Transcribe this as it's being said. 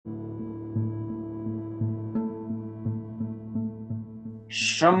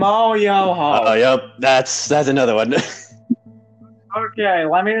Shimoyo-ho. Oh, yep. That's another one. Okay,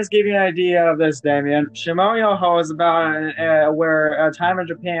 let me just give you an idea of this, Damien. Shimoyo-ho is about a time in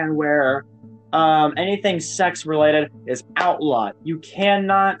Japan where anything sex-related is outlawed. You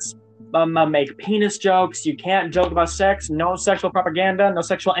cannot make penis jokes. You can't joke about sex. No sexual propaganda. No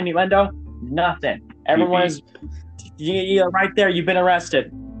sexual innuendo. Nothing. Everyone is right there. You've been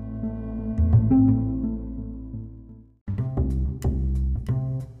arrested.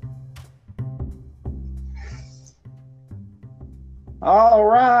 All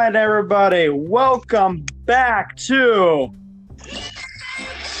right, everybody. Welcome back to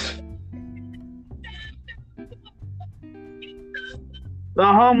the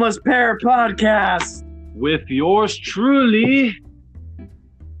Homeless Pair Podcast with yours truly.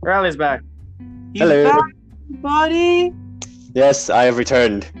 Rylee's back. Hello. Back, buddy. Yes, I have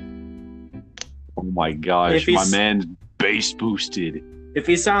returned. Oh my gosh, my man's bass boosted. If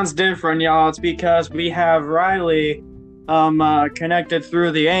he sounds different, y'all, it's because we have Rylee connected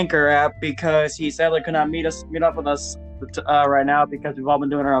through the Anchor app because he sadly could not meet up with us right now because we've all been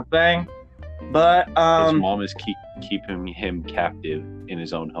doing our own thing. But his mom is keeping him captive in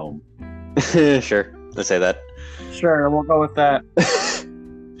his own home. Sure, let's say that. Sure, we'll go with that.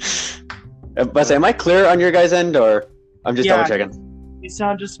 But am I clear on your guys' end, or I'm just double checking? You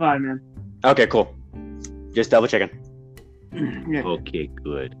sound just fine, man. Okay, cool. Just double checking. Yeah. Okay,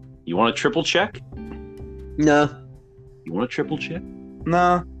 good. You want a triple check? No. You want a triple check?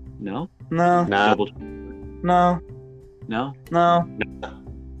 No. No? No. Nah. No. No? No. No.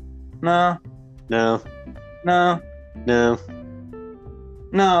 No. No. No. No.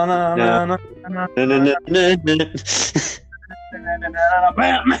 No. No. No. No.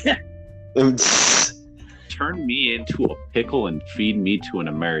 No. Turn me into a pickle and feed me to an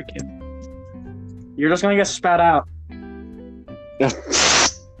American. You're just gonna get spat out.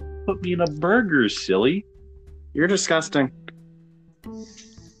 Put me in a burger, silly. You're disgusting. What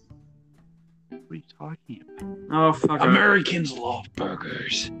are you talking about? Oh, fuck. Americans love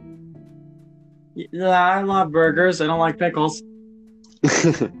burgers. Yeah, I love burgers. I don't like pickles.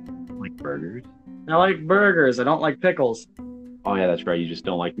 Like burgers? I like burgers. I don't like pickles. Oh yeah, that's right. You just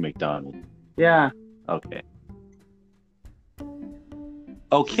don't like McDonald's. Yeah. Okay.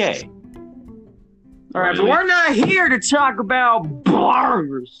 Okay. All right, but we're not here to talk about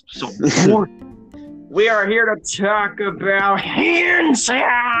burgers. So we are here to talk about hentai.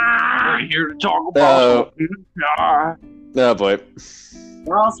 we're here to talk about. Oh boy.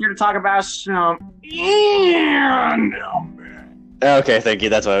 We're also here to talk about some anime. Okay, thank you.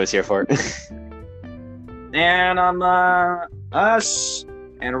 That's what I was here for. And us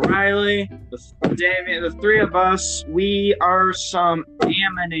and Rylee, Damien, the three of us, we are some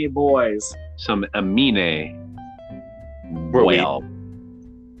anime boys. Some amine. Were we?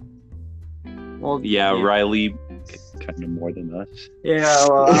 Well, yeah, Rylee, kind of more than us. Yeah,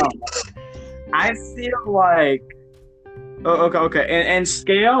 well, I feel like... Okay. And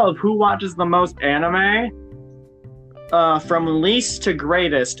scale of who watches the most anime, from least to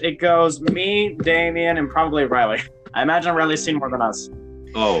greatest, it goes me, Damien, and probably Rylee. I imagine Rylee's seen more than us.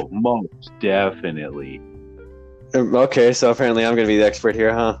 Oh, most definitely. Okay, so apparently I'm gonna be the expert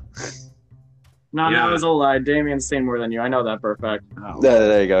here, huh? No, Yeah. it was a lie. Damien's seen more than you. I know that for a fact. Oh.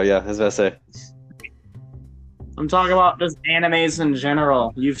 There you go. Yeah, I was about to say. I'm talking about just animes in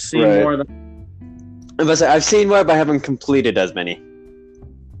general. You've seen Right. more than... I was about to say, I've seen more, but I haven't completed as many.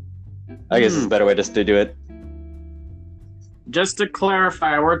 I guess it's a better way just to do it. Just to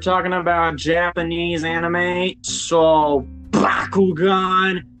clarify, we're talking about Japanese anime, so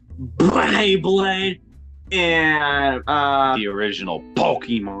Bakugan, Beyblade, and The original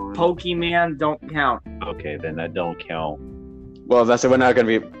Pokemon. Pokemon don't count. Okay, then that don't count. Well, that's we're not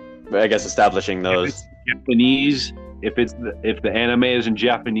gonna be, I guess, establishing those. If it's Japanese, if the anime is in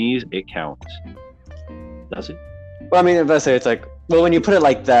Japanese, it counts. Does it? Well, I mean, if I say it's like, well, when you put it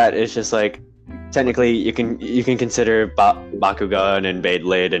like that, it's just like, technically, you can consider Bakugan and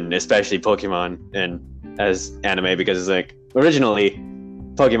Beyblade and especially Pokemon and as anime because it's like originally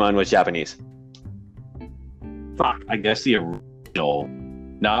Pokemon was Japanese. Fuck. I guess the original.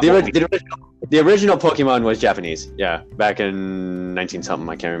 Not The original Pokemon was Japanese. Yeah, back in 19 something.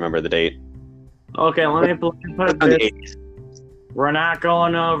 I can't remember the date. Okay, let me put it Around the this. 80s. We're not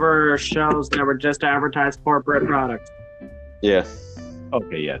going over shows that were just advertised corporate products. Yeah,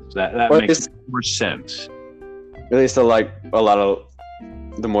 Okay, yes, that Well, makes more sense. at least a lot of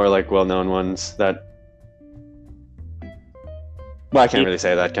the more like well-known ones that. Well, I can't really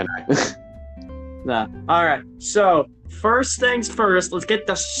say that, can I? Nah. All right. So first things first, let's get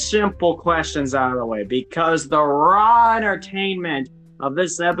the simple questions out of the way because the raw entertainment of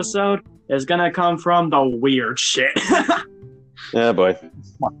this episode is gonna come from the weird shit. Yeah, boy.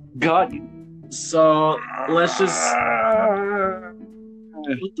 God. So let's just.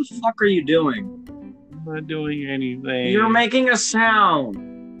 What the fuck are you doing? I'm not doing anything. You're making a sound.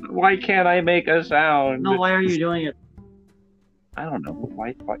 Why can't I make a sound? No, why are you doing it? I don't know.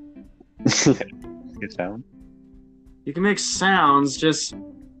 Why? Make a sound? You can make sounds, just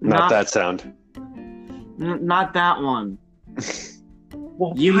Not that sound. not that one.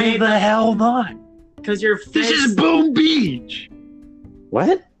 Well, You why made the hell not? Because your face. This is Boom Beach.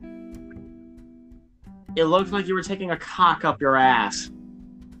 What? It looked like you were taking a cock up your ass.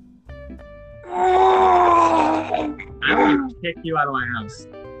 I'm gonna kick you out of my house.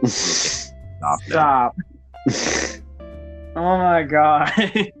 Stop. Stop. Oh my god.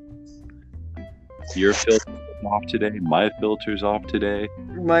 Your filter's off today. My filter's off today,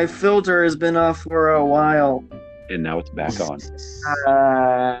 My filter has been off for a while. and now it's back on.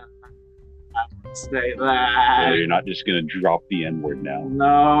 I wouldn't say So that. you're not just gonna drop the N word now.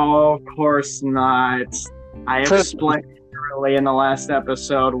 No, of course not. I explained early in the last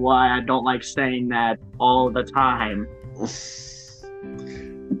episode why I don't like saying that all the time.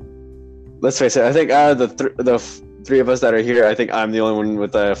 Let's face it. I think out of the three of us that are here, I think I'm the only one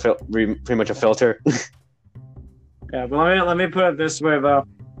with pretty much a filter. Yeah, but let me put it this way though.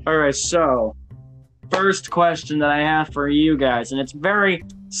 All right, so first question that I have for you guys, and it's very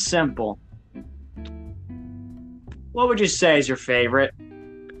simple. What would you say is your favorite?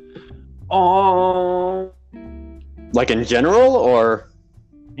 Oh, Like in general, or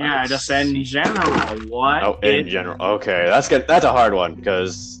Yeah, just in general. What? in general? Okay, that's good. That's a hard one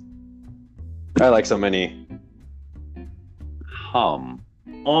because I like so many.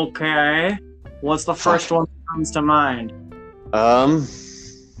 Okay. What's the first one that comes to mind?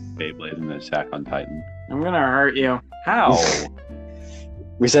 Beyblade and Attack on Titan. I'm gonna hurt you. How?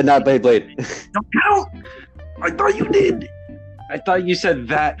 We said not Beyblade. How? I thought you did. I thought you said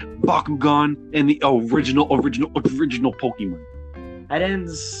that Bakugan and the original Pokemon. I didn't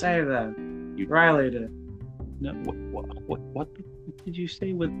say that. You- Rylee did. No, what the fuck did you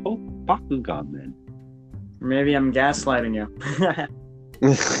say with Bakugan then? Maybe I'm gaslighting you.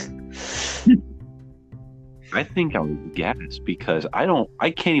 I think I was gassed because I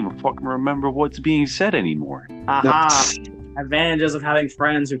can't even fucking remember what's being said anymore. Aha! Advantages of having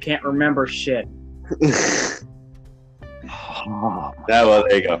friends who can't remember shit. Oh, Yeah, well,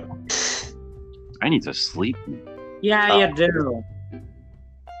 there you go. I need to sleep. Yeah, you do.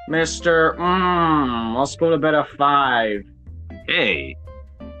 Mr. Let's go to bed at 5. Hey,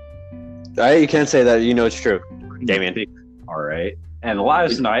 You can't say that. You know it's true, Damien. all right. And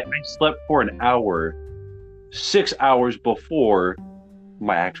last night I slept for an hour, 6 hours before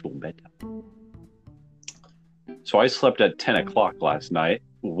my actual bedtime. So I slept at 10 o'clock last night,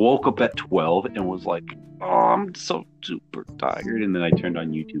 woke up at 12, and was like, oh, I'm so super tired. And then I turned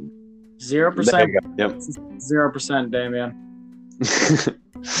on YouTube. 0%. There you go. Yep. 0%, Damien.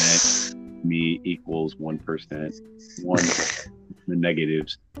 Me equals 1%. The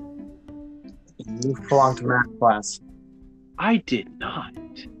negatives. You flunked math class. I did not.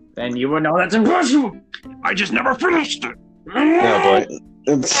 Then you would know that's impossible. I just never finished it. Oh boy.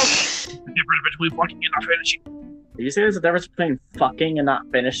 The difference between fucking and not finishing. Did you say there's a difference between fucking and not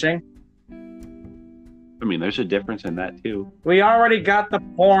finishing? I mean, there's a difference in that too. We already got the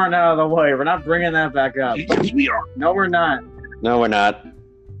porn out of the way. We're not bringing that back up. Yes, we are. No, we're not. No, we're not.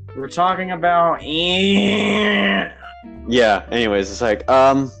 We're talking about. Yeah. Anyways, it's like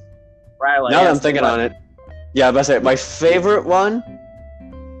Rylee, now that I'm thinking on it, yeah, I was about to say my favorite one.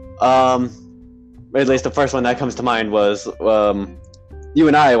 At least the first one that comes to mind was you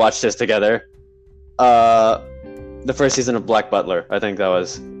and I watched this together. The first season of Black Butler. I think that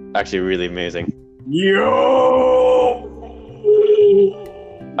was actually really amazing. Yo!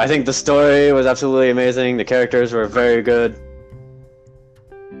 I think the story was absolutely amazing. The characters were very good.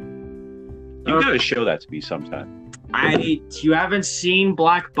 You gotta show that to me sometime. You haven't seen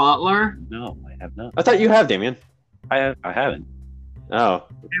Black Butler? No, I have not. I thought you have, Damien. I haven't. Oh.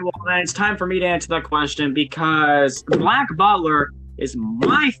 Okay, well, then it's time for me to answer that question because Black Butler is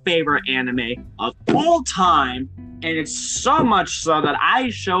my favorite anime of all time, and it's so much so that I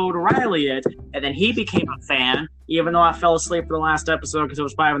showed Rylee it, and then he became a fan, even though I fell asleep for the last episode because it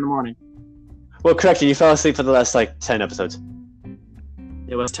was 5 in the morning. Well, correction, you fell asleep for the last, 10 episodes.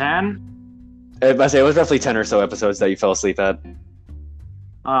 It was 10? I say it was roughly 10 or so episodes that you fell asleep at.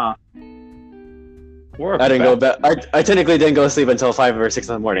 I didn't go bed. I technically didn't go to sleep until 5 or 6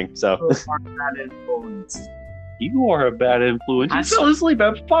 in the morning, so. That influence. You are a bad influence. I I fell asleep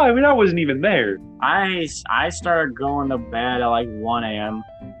at 5 and I wasn't even there. I started going to bed at like 1 a.m.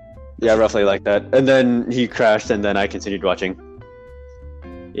 Yeah, roughly like that. And then he crashed, and then I continued watching.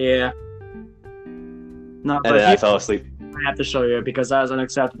 Yeah. No, And but then I fell asleep. I have to show you because that is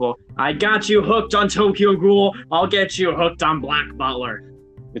unacceptable. I got you hooked on Tokyo Ghoul. I'll get you hooked on Black Butler.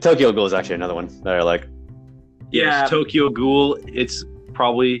 The Tokyo Ghoul is actually another one that I like. Yeah. Yes, Tokyo Ghoul, it's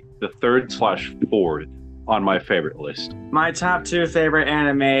probably the 3rd/4th on my favorite list. My top 2 favorite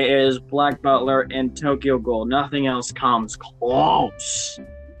anime is Black Butler and Tokyo Ghoul. Nothing else comes close.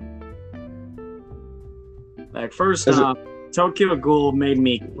 Like, first off, Tokyo Ghoul made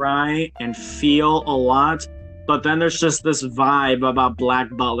me cry and feel a lot, but then there's just this vibe about Black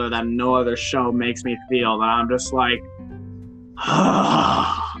Butler that no other show makes me feel, that I'm just like,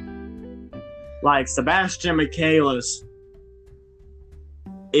 like, Sebastian Michaelis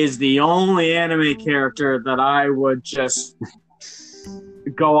is the only anime character that I would just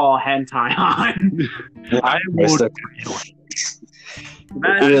go all hentai on. I would.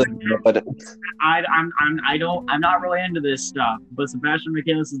 I'm not really into this stuff, but Sebastian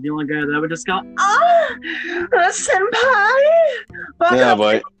Michaelis is the only guy that I would just go, senpai! Yeah,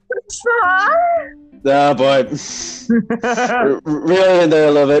 boy. Yeah, boy. Really in there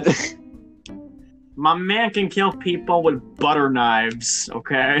a little bit. My man can kill people with butter knives,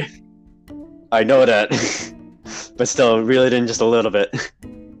 okay? I know that. But still, reeled in just a little bit.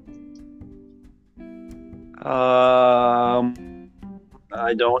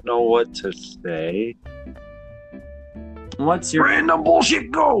 I don't know what to say. What's your Random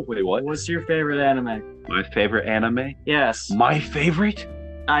bullshit, go! Wait, what? What's your favorite anime? My favorite anime? Yes, My favorite?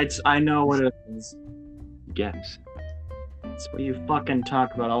 I know what it is. Guess. It's what you fucking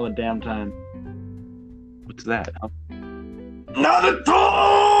talk about all the damn time. What's that? Naruto!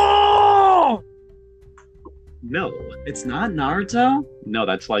 No, it's not Naruto. No,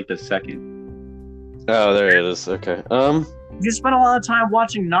 that's like the second. Oh, there it is. Okay. You spent a lot of time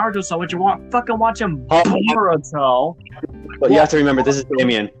watching Naruto, so would you fucking watching Boruto? But you have to remember, this is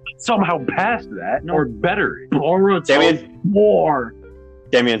Damien. Somehow past that, No. or better. Boruto Damien. more.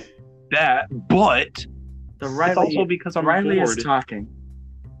 Damien. That, but The it's Rylee, also because I'm Rylee bored. is talking.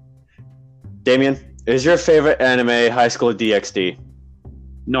 Damien, is your favorite anime High School DxD?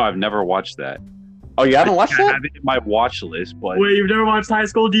 No, I've never watched that. Oh, you haven't watched I that? have it in my watch list, but Wait, you've never watched High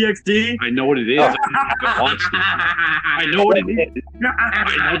School DxD? I know what it is. Oh. I haven't watched it. I know what it is.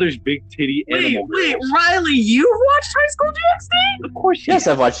 I know there's big titty animal Wait, girls. Rylee, you watched High School DxD? Of course, Yes,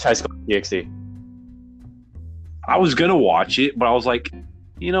 I've watched High School DxD. I was gonna watch it, but I was like,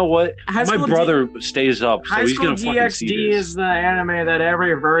 you know what? High My School brother stays up, so High he's School gonna fucking see DxD this. is the anime that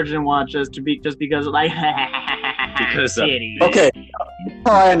every virgin watches just because like Because, titties. Okay.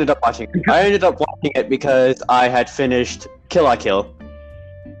 How I ended up watching it. I ended up watching it because I had finished Kill la Kill.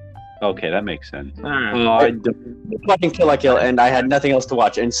 Okay, that makes sense. Alright. I don't- Watching Kill la Kill, and I had nothing else to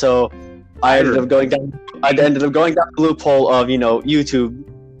watch, and so I ended up going down. I ended up going down the loophole of YouTube,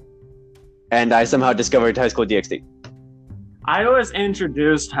 and I somehow discovered High School DxD. I was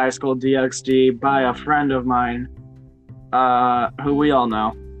introduced High School DxD by a friend of mine, who we all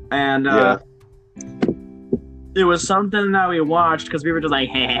know, and Yeah. it was something that we watched because we were just like,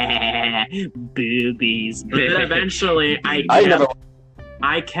 boobies. But then eventually,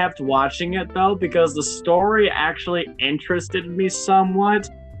 I kept watching it though because the story actually interested me somewhat.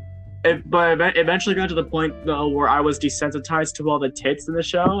 But it eventually got to the point though where I was desensitized to all the tits in the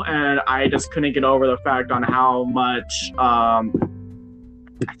show, and I just couldn't get over the fact on how much I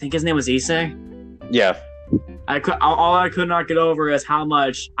think his name was Issei. Yeah. All I could not get over is how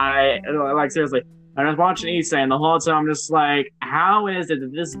much seriously. I was watching Issei, and the whole time I'm just like, how is it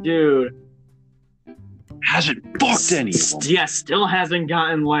that this dude hasn't fucked any of them. yeah, still hasn't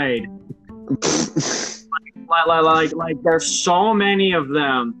gotten laid? like there's so many of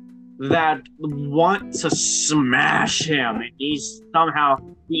them that want to smash him, and he's somehow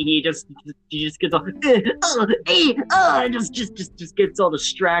he just gets all just gets all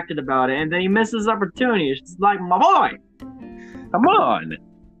distracted about it, and then he misses opportunity. It's just like, my boy, Come on.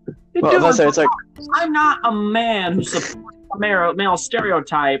 Well, that's it's like I'm not a man who supports the male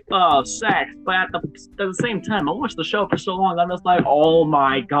stereotype of sex, but at the same time, I watched the show for so long that I'm just like, oh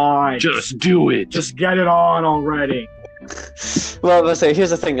my god, Just do it. just get it on already. well, let's say here's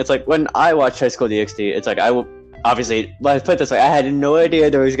the thing. It's like when I watch High School DxD, it's like I will obviously. Let's put it this way: I had no idea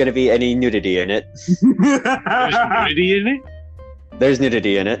there was going to be any nudity in it. There's nudity in it? There's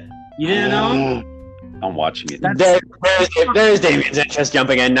nudity in it. You didn't know? I'm watching it. There's Damien's interest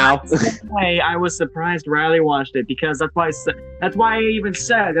jumping in now. That's why I was surprised Rylee watched it, because that's why I even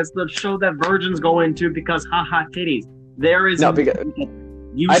said that's the show that virgins go into, because haha titties. There is No, because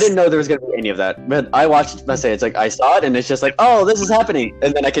I didn't know there was gonna be any of that. But I watched. Let's say it's like I saw it, and it's just like, oh, this is happening,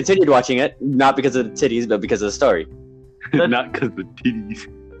 and then I continued watching it, not because of the titties, but because of the story. Not because of the titties.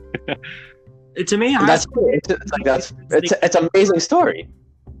 To me, it's an amazing story.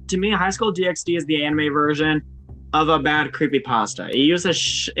 To me, High School DxD is the anime version of a bad creepypasta. It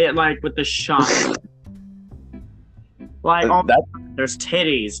uses it like with the shot. Like, there's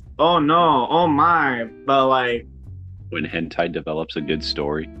titties. Oh no, oh my. But like, when hentai develops a good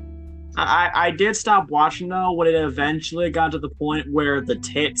story. I did stop watching though when it eventually got to the point where the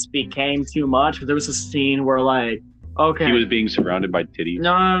tits became too much. Because there was a scene where like, okay, he was being surrounded by titties.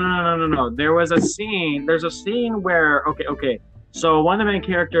 No. There's a scene where okay. So one of the main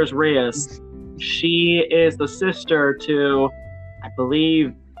characters, Reyes, she is the sister to, I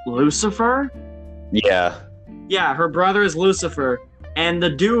believe, Lucifer? Yeah. Yeah, her brother is Lucifer. And the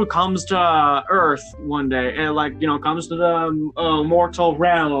dude comes to Earth one day and comes to the mortal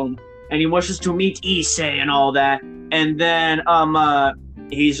realm, and he wishes to meet Issei and all that. And then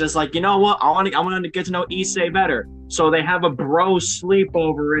he's just like, you know what? I want to get to know Issei better. So they have a bro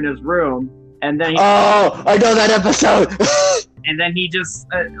sleepover in his room, and then I know that episode. And then he just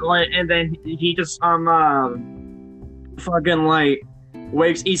fucking like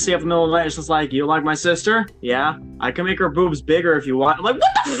wakes Issei up in the middle of the night. It's just like, you like my sister? Yeah, I can make her boobs bigger if you want. I'm like,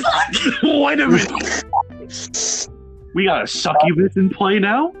 what the fuck? Wait a minute. We got a succubus in play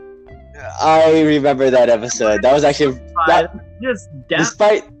now? I remember that episode. That was actually just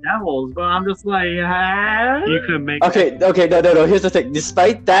despite devils, but I'm just like, ah. You could make okay. No. Here's the thing.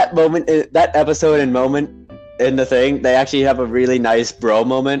 Despite that moment, that episode and moment in the thing, they actually have a really nice bro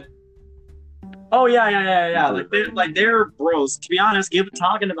moment. Oh yeah. Like they're bros. To be honest,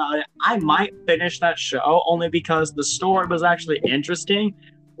 talking about it, I might finish that show only because the story was actually interesting.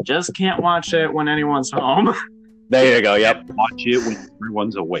 Just can't watch it when anyone's home. There you go. Yep. Watch it when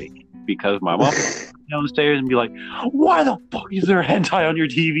everyone's awake, because my mom would go downstairs and be like, "Why the fuck is there hentai on your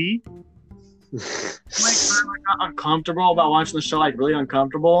TV?" Like, I got uncomfortable about watching the show. Like, really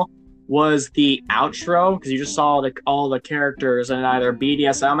uncomfortable was the outro, because you just saw all the characters in either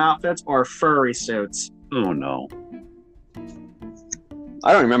BDSM outfits or furry suits. Oh no.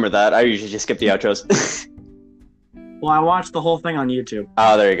 I don't remember that. I usually just skip the outros. Well, I watched the whole thing on YouTube.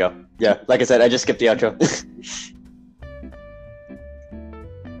 Oh, there you go. Yeah, like I said, I just skipped the outro.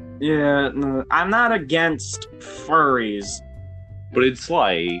 Yeah, no, I'm not against furries. But it's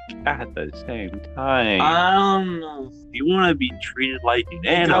like, at the same time, I don't know. You want to be treated like an It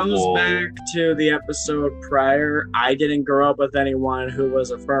animal. goes back to the episode prior. I didn't grow up with anyone who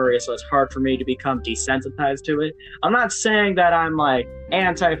was a furry, so it's hard for me to become desensitized to it. I'm not saying that I'm like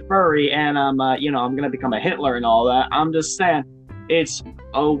anti-furry and I'm I'm gonna become a Hitler and all that. I'm just saying it's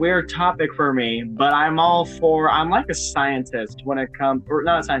a weird topic for me, but I'm like a scientist when it comes, or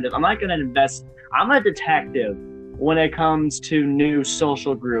not a scientist. I'm like I'm a detective when it comes to new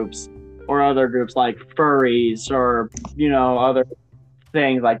social groups or other groups like furries or, other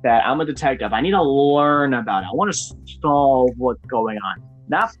things like that. I'm a detective. I need to learn about it. I want to solve what's going on.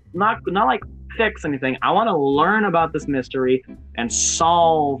 Not like fix anything. I want to learn about this mystery and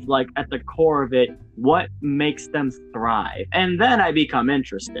solve, like, at the core of it, what makes them thrive. And then I become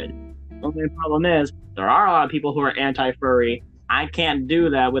interested. The only problem is there are a lot of people who are anti-furry. I can't do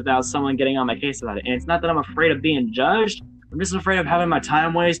that without someone getting on my case about it. And it's not that I'm afraid of being judged. I'm just afraid of having my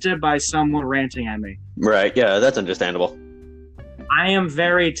time wasted by someone ranting at me. Right, yeah, that's understandable. I am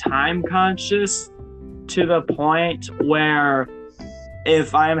very time conscious to the point where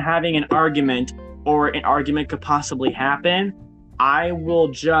if I'm having an argument or an argument could possibly happen, I will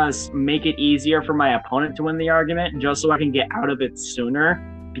just make it easier for my opponent to win the argument just so I can get out of it sooner,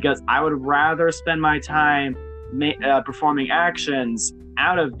 because I would rather spend my time performing actions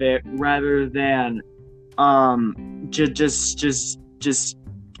out of it rather than just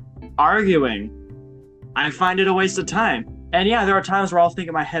arguing. I find it a waste of time. And yeah, there are times where I'll think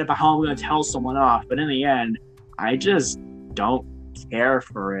in my head about how I'm going to tell someone off, but in the end, I just don't care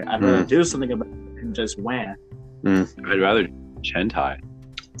for it. I'd rather do something about it and just win. I'd rather hentai.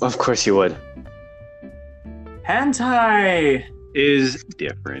 Of course you would. Hentai Is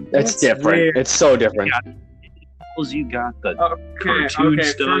different. It's different. weird. It's so different. You got the Okay, cartoon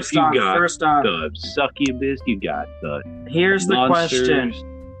stuff. first You off, got the succubus. You got the here's the monsters. question.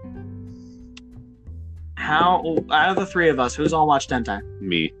 How, out of the three of us, who's all watched hentai?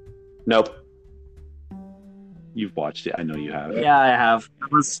 Me. Nope. You've watched it. I know you have. Yeah, I have.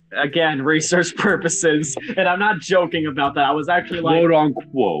 It was, again, research purposes. And I'm not joking about that. I was actually like... Quote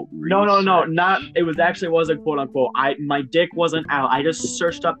unquote. No, not... It was actually wasn't quote unquote. My dick wasn't out. I just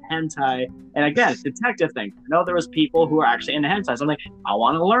searched up hentai. And again, detective thing. I know there was people who are actually into hentai. So I'm like, I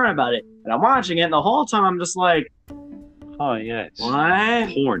want to learn about it. And I'm watching it, and the whole time I'm just like... Oh, yeah. It's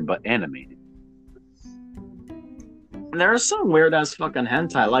what? porn, but animated. There's some weird-ass fucking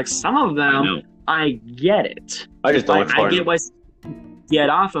hentai. Like, some of them... I get it. I just don't like porn. I get why. Get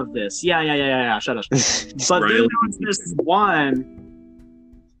off of this. Yeah. Shut up. But then there's this one.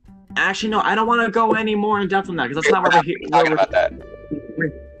 Actually, no, I don't want to go any more in depth on that because that's not what we're here.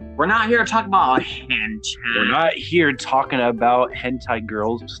 We're not here to talk about hentai. We're not here talking about hentai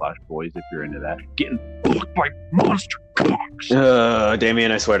girls / boys, if you're into that, getting fucked by monster cocks.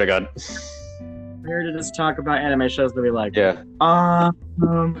 Damien, I swear to God. We're here to just talk about anime shows that we like. Yeah.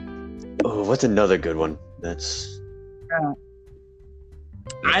 Oh, what's another good one? That's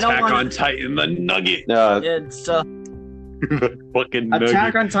Attack on Titan, the Nugget. It's fucking Nugget.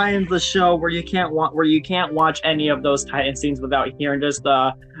 Attack on Titan's the show where you can't watch any of those Titan scenes without hearing just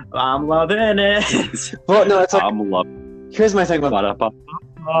I'm loving it. Well, no, it's like, I'm loving. Here's my thing with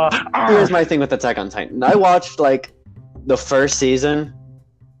Attack on Titan. I watched like the first season.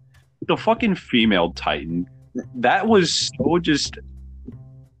 The fucking female Titan. That was so just.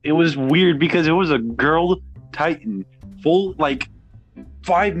 It was weird because it was a girl Titan, full like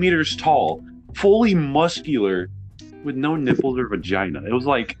 5 meters tall, fully muscular, with no nipples or vagina. It was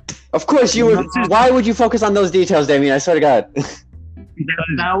like, of course you would. Why would you focus on those details, Damien? I swear to God.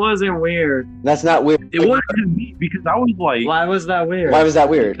 That wasn't weird. That's not weird. It wasn't me because I was like, why was that weird? Why was that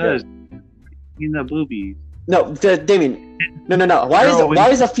weird? Because in the boobies. No, Damien. No. Why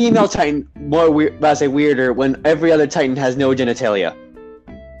is a female Titan more weird? I say weirder when every other Titan has no genitalia.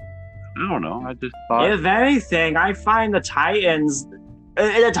 I don't know. I just thought. If anything, I find the Titans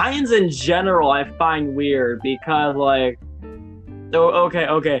in general, I find weird because, like,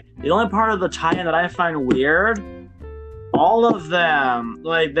 okay. The only part of the Titan that I find weird, all of them,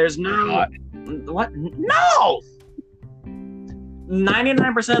 like, there's no. What? No!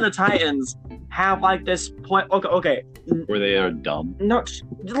 99% of the Titans have, like, this point. Okay. Where they are dumb? No,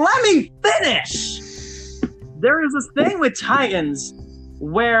 let me finish! There is this thing with Titans.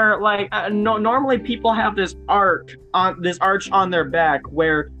 Where like normally people have this arch on their back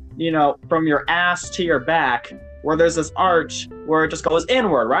where, you know, from your ass to your back where there's this arch where it just goes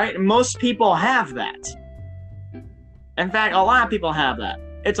inward, right? And most people have that. In fact, a lot of people have that.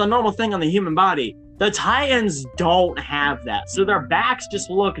 It's a normal thing on the human body. The Titans don't have that, so their backs just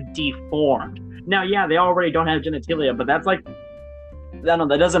look deformed. Now, yeah, they already don't have genitalia, but that's like, that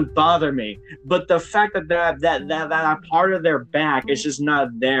doesn't bother me. But the fact that that part of their back is just not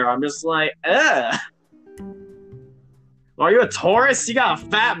there, I'm just like, ugh. Are you a Taurus? You got a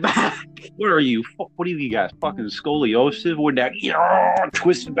fat back. What are you? What do you guys? Fucking scoliosis with that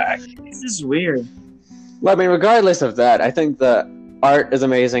twisted back? This is weird. Well, I mean, regardless of that, I think the art is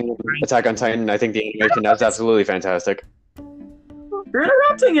amazing. Attack on Titan. I think the animation is absolutely fantastic. You're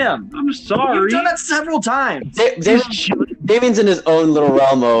interrupting him. I'm sorry. You've done it several times. Damien's in his own little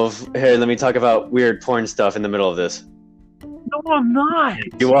realm of, here, let me talk about weird porn stuff in the middle of this. No, I'm not.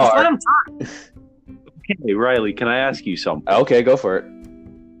 You are. Let him talk. Okay, Rylee, can I ask you something? Okay, go for it.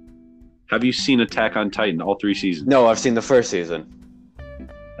 Have you seen Attack on Titan, all 3 seasons? No, I've seen the first season.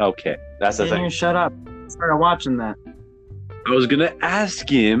 Okay. That's the thing. Shut up. I started watching that. I was going to ask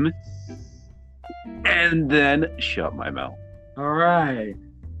him, and then shut my mouth. All right.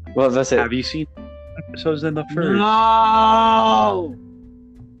 Well, that's it. Have you seen episodes in the first? No!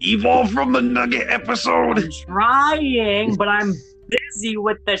 Evolve from the Nugget episode! I'm trying, but I'm busy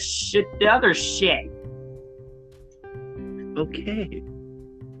with the other shit. Okay.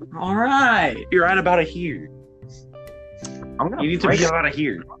 All right. You're at about here. I'm gonna You need to be out of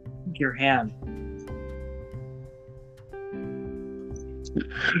here. Your hand.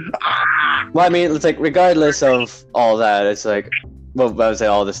 Well, I mean, it's like, regardless of all that, it's like, well, I would say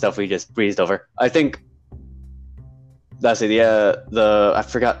all the stuff we just breezed over. I think that's it. Yeah, I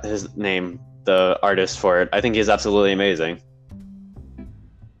forgot his name, the artist for it. I think he's absolutely amazing.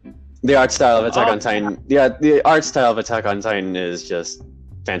 The art style of Attack on Titan, the art style of Attack on Titan is just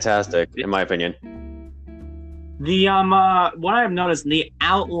fantastic, in my opinion. The what I've noticed, the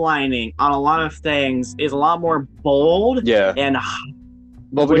outlining on a lot of things is a lot more bold. Yeah. And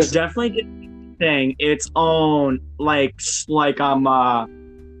well, which definitely gives its own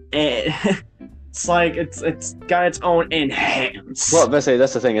It's like it's got its own enhance. Well, that's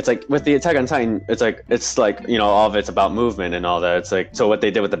the thing. It's like with the Attack on Titan, it's like all of it's about movement and all that. It's like so what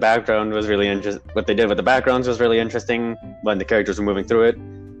they did with the background was really interesting. What they did with the backgrounds was really interesting when the characters were moving through it,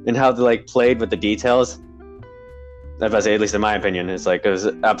 and how they like played with the details. If I say, at least in my opinion, it's like it was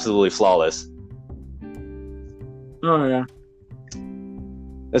absolutely flawless. Oh yeah.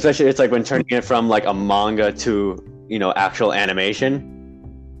 Especially, it's like when turning it from like a manga to actual animation.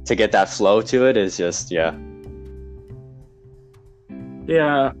 To get that flow to it is just Yeah,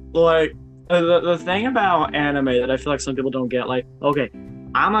 like the thing about anime that I feel like some people don't get, like, okay,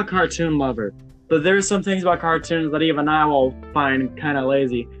 I'm a cartoon lover, but there's some things about cartoons that even I will find kind of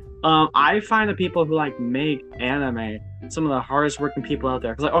lazy. I find the people who like make anime some of the hardest working people out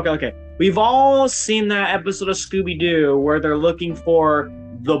there. Cause like, okay, we've all seen that episode of Scooby-Doo where they're looking for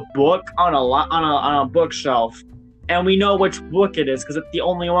the book on a bookshelf. And we know which book it is because it's the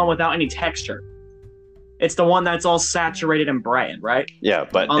only one without any texture. It's the one that's all saturated and bright, right? Yeah,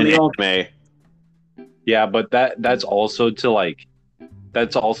 but in anime. Yeah, but that's also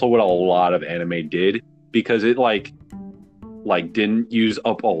that's also what a lot of anime did because it like didn't use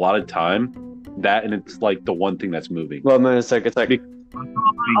up a lot of time. That and it's like the one thing that's moving. Well, man, it's like a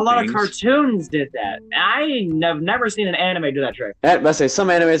lot of cartoons did that. I have never seen an anime do that trick. Let's say some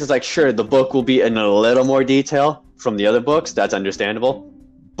animes, it's like sure the book will be in a little more detail from the other books. That's understandable,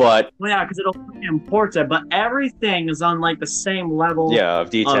 but well, yeah, because it'll import it. But everything is on like the same level. Yeah, of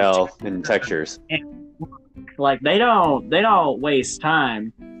detail and textures. Like they don't waste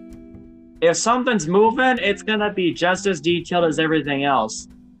time. If something's moving, it's gonna be just as detailed as everything else,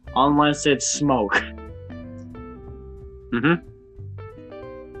 unless it's smoke. Mm-hmm.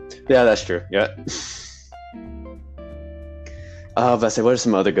 Yeah, that's true. Yeah. Let's say, what are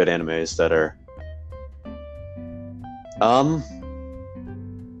some other good animes that are?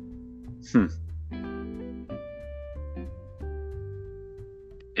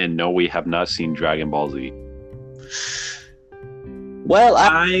 And no, we have not seen Dragon Ball Z. Well,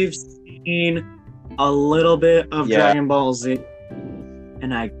 I've seen a little bit of Dragon Ball Z,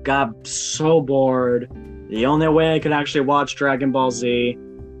 and I got so bored. The only way I could actually watch Dragon Ball Z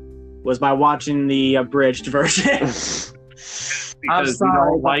was by watching the abridged version. Because we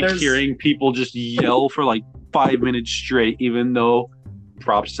don't like hearing people just yell for like 5 minutes straight, even though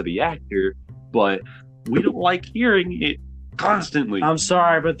props to the actor, but we don't like hearing it constantly. I'm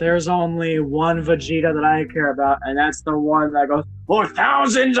sorry, but there's only one Vegeta that I care about, and that's the one that goes, for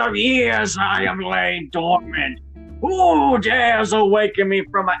thousands of years I have lain dormant. Who dares awaken me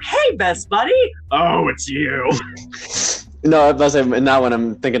from a... Hey, best buddy! Oh, it's you. No, that's in that one.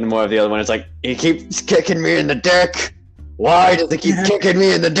 I'm thinking more of the other one. It's like, he keeps kicking me in the dick. Why does he keep kicking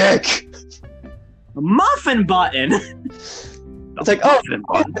me in the dick? Muffin button. It's like, oh,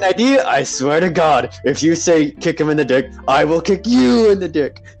 an idea. I swear to God, if you say kick him in the dick, I will kick you in the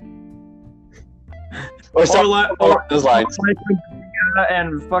dick. Or those lines.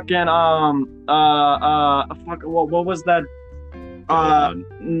 And fucking what was that? Majin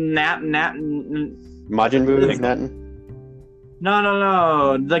Buu, Natin?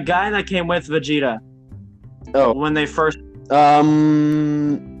 No. The guy that came with Vegeta. Oh, when they first. I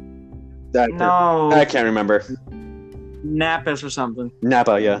can't remember. Nappas or something.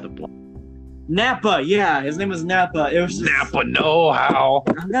 Nappa, yeah. Nappa, yeah. His name was Nappa. It was just... Nappa know-how.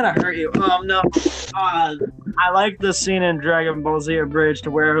 I'm gonna hurt you. No. I like the scene in Dragon Ball Z Abridged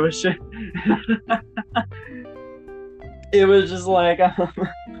where it was just... it was just like...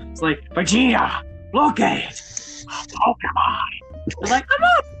 it's like, Vegeta, look at it. Pokemon. It's like,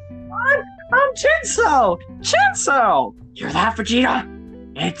 I'm Chinso. Chinso. You're that, Vegeta?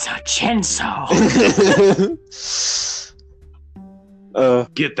 It's a Chinso.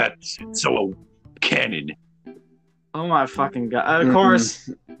 Get that Chinso cannon. Oh my fucking god. Of course,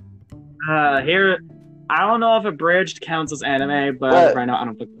 here, I don't know if Abridged counts as anime, but right now I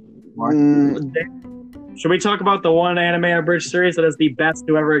don't think anymore. Should we talk about the one anime Abridged series that is the best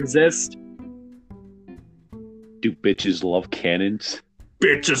to ever exist? Do bitches love cannons?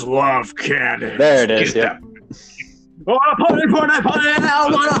 Bitches love cannons. There it is, yeah. I want a party. I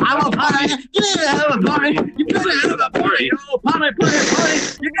want a party. You have a party. You gotta have a party. Oh, party.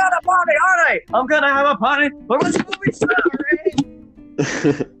 You got a party, aren't I? I'm gonna have a party. But what's the movie starting?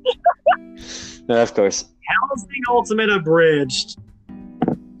 Yeah, of course. Hellsing Ultimate Abridged.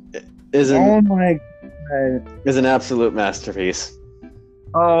 Is oh my god. Is an absolute masterpiece.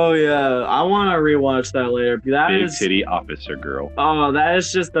 Oh yeah, I want to rewatch that later. That Big is titty officer girl. Oh, that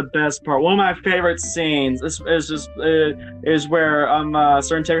is just the best part. One of my favorite scenes is where certain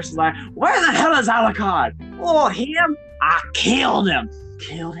Texas is like, where the hell is Alucard? Oh, him? I killed him.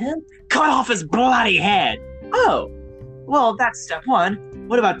 killed him? Cut off his bloody head. Oh, well, that's step 1.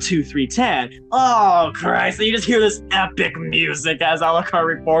 What about 2, 3, 10? Oh, Christ. And you just hear this epic music as Alucard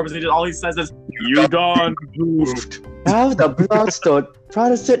reforms, and all he says is, "You done goofed." How the bloodstone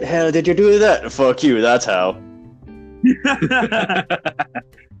Protestant hell did you do that? Fuck you, that's how.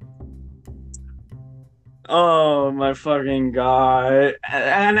 Oh my fucking god!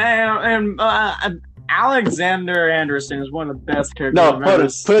 And Alexander Anderson is one of the best characters I've ever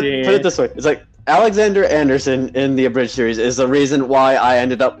put it this way. It's like Alexander Anderson in the abridged series is the reason why I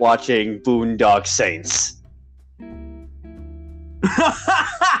ended up watching Boondock Saints.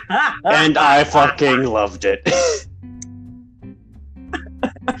 And I fucking loved it.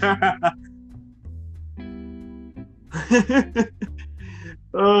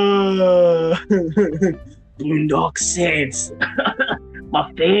 Boondock Saints,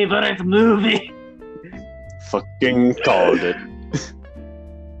 my favorite movie. Fucking called it.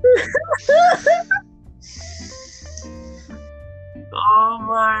 Oh my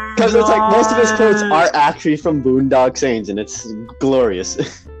god. Because it's like most of his quotes are actually from Boondock Saints, and it's glorious. It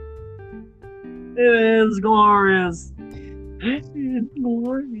is glorious. It's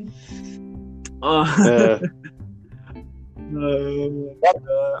glorious. Well,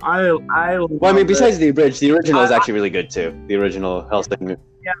 I mean, besides the abridged, the original is actually really good too. The original Hellsing.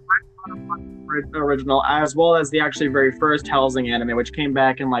 Yeah, the original, as well as the actually very first Hellsing anime, which came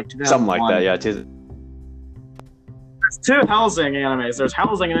back in like 2001. Something like that, yeah. There's 2 Hellsing animes. There's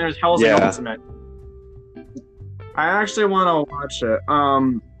Hellsing and there's Hellsing Ultimate. I actually want to watch it.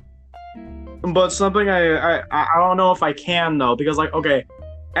 But something I don't know if I can though, because like, okay,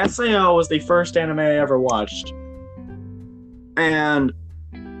 SAO was the first anime I ever watched, and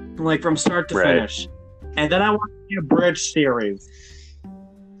like from start to finish, and then I watched the abridged series.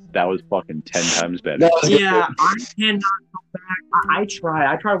 That was fucking 10 times better. Yeah, I cannot go back. I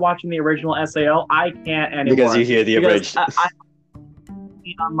tried watching the original SAO. I can't anymore because you hear the abridged.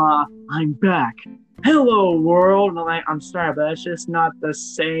 I'm back. Hello, world. And I'm sorry, but that's just not the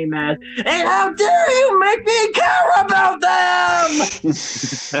same as. And how dare you make me care about them?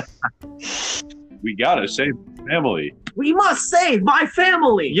 We gotta save family. We must save my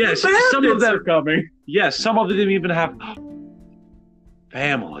family. Yes, some of them are coming. Yes, some of them didn't even have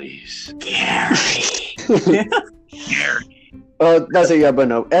families. Gary. Oh, that's a yeah, but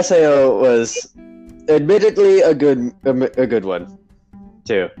no. SAO was admittedly a good one,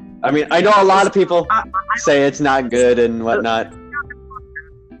 too. I mean, I know a lot of people say it's not good and whatnot.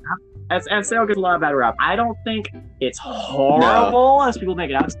 SAO gets a lot of bad rap. I don't think it's horrible as people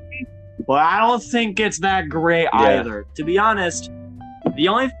make it out to be, but I don't think it's that great either. To be honest, the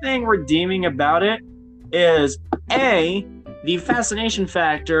only thing redeeming about it is the fascination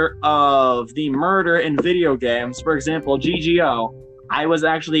factor of the murder in video games. For example, GGO. I was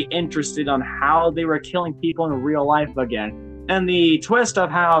actually interested on how they were killing people in real life again. And the twist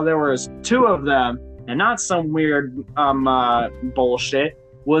of how there was 2 of them and not some weird bullshit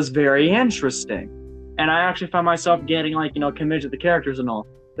was very interesting. And I actually found myself getting committed to the characters and all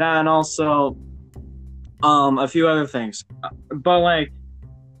that, and also a few other things. But like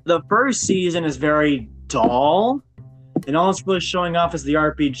the first season is very dull, and all it's really showing off is the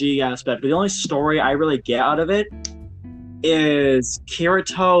RPG aspect. But the only story I really get out of it is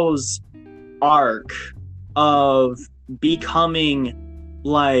Kirito's arc of becoming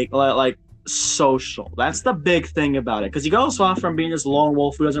like social. That's the big thing about it, because he goes off from being this lone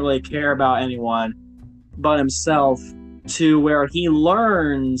wolf who doesn't really care about anyone but himself to where he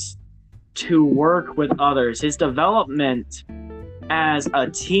learns to work with others. His development as a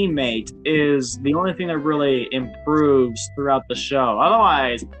teammate is the only thing that really improves throughout the show.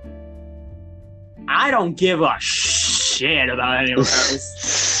 Otherwise, I don't give a shit about anyone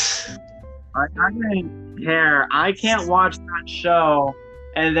else. I don't care. I can't watch that show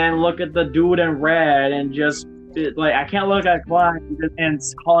and then look at the dude in red and just I can't look at Klein and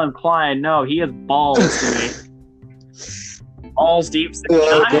call him Klein. No, he has balls to me. Balls deep.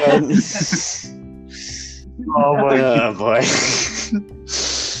 Oh my god, boy.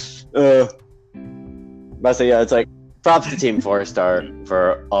 But so yeah, it's like props to Team 4-Star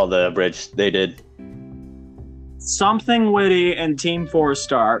for all the bridge they did. Something Witty and Team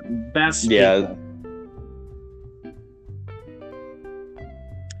 4-Star, best people.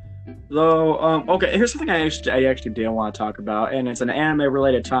 Though, okay, here's something I actually did want to talk about, and it's an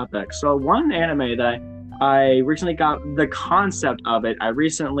anime-related topic. So one anime that I recently got the concept of it, I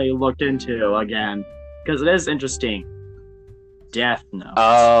recently looked into again, because it is interesting. Death Note.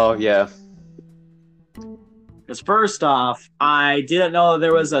 Oh, yeah. Because first off, I didn't know that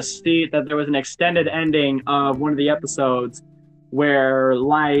there was an extended ending of one of the episodes where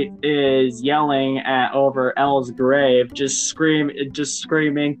Light is yelling at over Elle's grave, just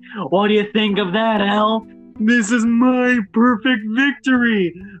screaming, "What do you think of that, Elle? This is my perfect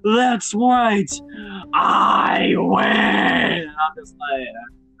victory. That's right. I win." I'm just like,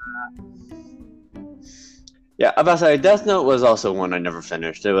 Yeah, I'm about to say Death Note was also one I never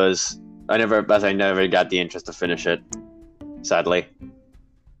finished. I never got the interest to finish it. Sadly.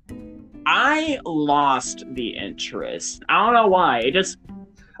 I lost the interest. I don't know why.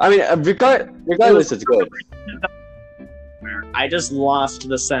 I mean, regardless, it's good. I just lost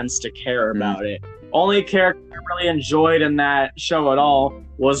the sense to care about it. Only character I really enjoyed in that show at all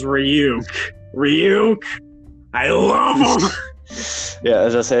was Ryuk. Ryuk, I love him. Yeah,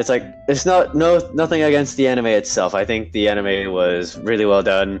 as I say, it's like it's nothing against the anime itself. I think the anime was really well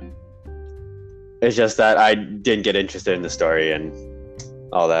done. It's just that I didn't get interested in the story and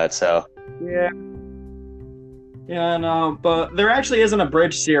all that. So yeah, no, but there actually is an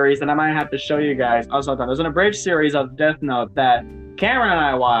abridged series that I might have to show you guys. Also, there's an abridged series of Death Note that Cameron and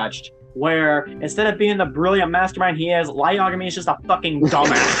I watched, where instead of being the brilliant mastermind he is, Light Yagami is just a fucking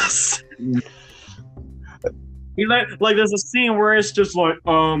dumbass. He like there's a scene where it's just like,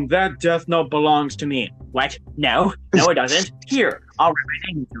 that Death Note belongs to me. What? No, it doesn't. Here, I'll write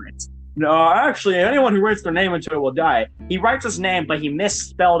my name into it. No, actually, anyone who writes their name into it will die. He writes his name, but he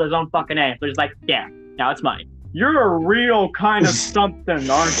misspelled his own fucking name. So he's like, yeah, now it's mine. You're a real kind of something,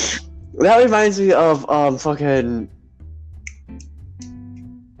 aren't you? that reminds me of fucking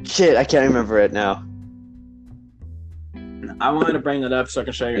shit. I can't remember it now. I wanted to bring that up so I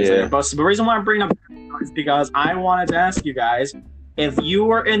can show you guys later. But the reason why I'm bringing up is because I wanted to ask you guys, if you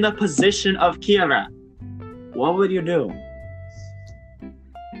were in the position of Kira, what would you do?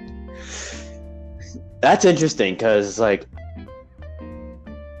 That's interesting, cause like,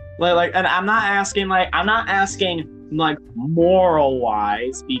 and I'm not asking moral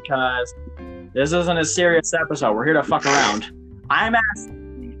wise, because this isn't a serious episode. We're here to fuck around. I'm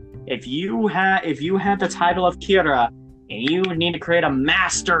asking if you had the title of Kira and you need to create a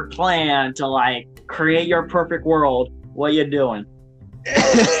master plan to like create your perfect world, what you doing?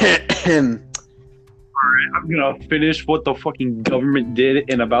 Alright, I'm gonna finish what the fucking government did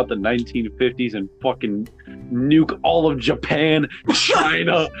in about the 1950s and fucking nuke all of Japan,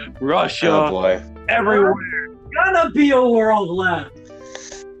 China, Russia, everywhere. Gonna be a world left.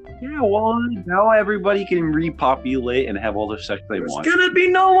 Yeah, well, now everybody can repopulate and have all the sex they want. There's gonna be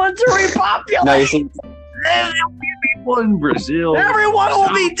no one to repopulate. No, you see, There'll be people in Brazil. Everyone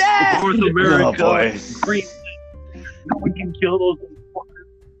will be dead. North America. Oh, boy. Greenland. No one can kill those motherfuckers.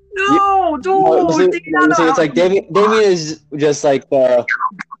 No, dude. see, it's like Damien is just like the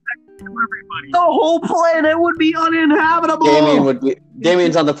whole planet would be uninhabitable.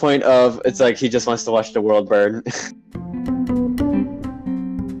 Damien's on the point of it's like he just wants to watch the world burn.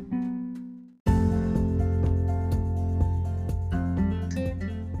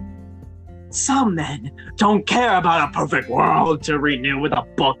 Some men don't care about a perfect world to renew with a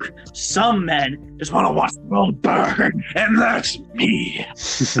book. Some men just want to watch the world burn, and that's me.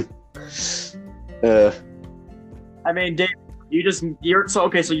 I mean, Dave, so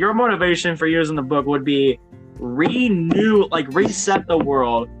your motivation for using the book would be reset the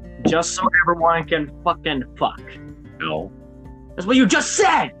world just so everyone can fucking fuck. No. That's what you just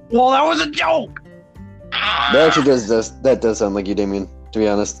said. Well, that was a joke. That actually does sound like you, Damien, to be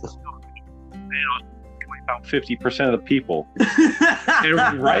honest. About 50% of the people.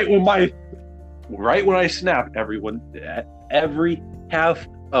 And right when I snap, every half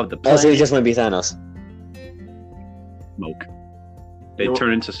of the planet. So you just want to be Thanos. Smoke. They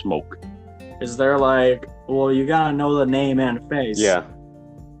turn into smoke. Is there well, you gotta know the name and face. Yeah.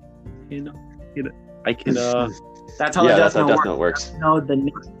 I can. That's how Death Note works. Know the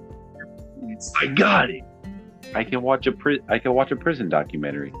name. I got it. I can watch a prison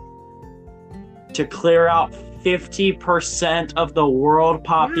documentary. To clear out 50% of the world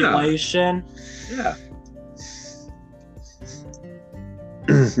population. Yeah.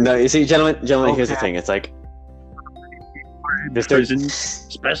 No, you see, gentlemen, okay. Here's the thing. It's like prison,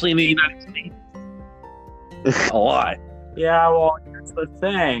 especially in the United States, a lot. Yeah, well, here's the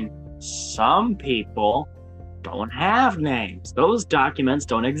thing. Some people don't have names. Those documents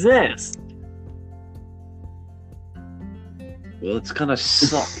don't exist. Well, it's gonna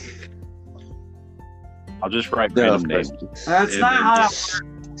suck. I'll just write random names. That's not how that works.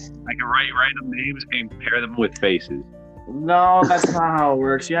 I can write random names and pair them with faces. No, that's not how it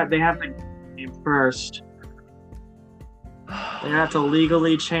works. They have to get their name first. They have to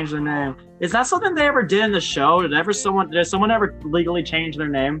legally change their name. Is that something they ever did in the show? Did someone ever legally change their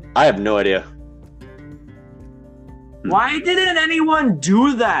name? I have no idea. Why didn't anyone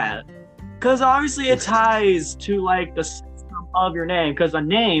do that? Because obviously it ties to like the system of your name. Because a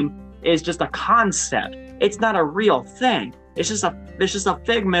name is just a concept. It's not a real thing. It's just a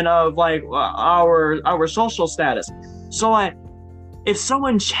figment of like our social status. So like, if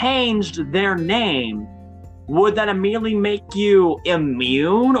someone changed their name, would that immediately make you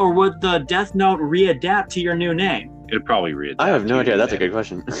immune, or would the Death Note readapt to your new name? It'd probably readapt. I have no idea. That's a name. good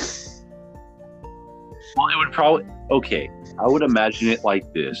question. Well, it would probably. Okay, I would imagine it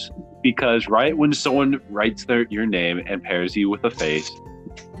like this, because right when someone writes your name and pairs you with a face,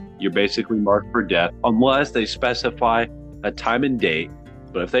 you're basically marked for death, unless they specify a time and date.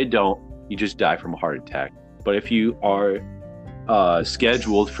 But if they don't, you just die from a heart attack. But if you are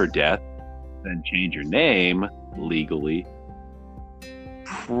scheduled for death, then change your name legally,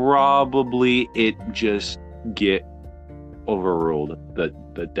 probably it just get overruled, the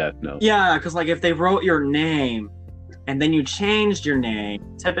Death Note. Yeah, because like if they wrote your name and then you changed your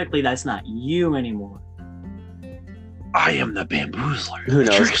name, typically that's not you anymore. I am the bamboozler. Who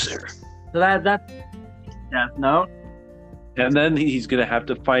knows? Trickster. So that's Death Note. And then he's gonna have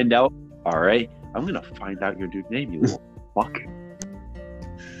to find out. All right, I'm gonna find out your new name, you little fuck.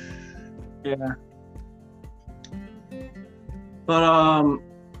 Yeah. But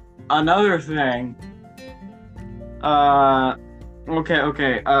another thing.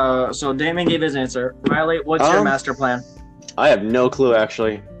 Okay. So Damon gave his answer. Rylee, what's your master plan? I have no clue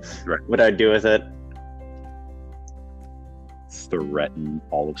actually. Right. What I'd do with it. Threaten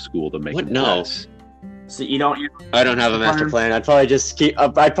all of school to make What? him No. pass. So you don't. I don't have a master plan. I'd probably just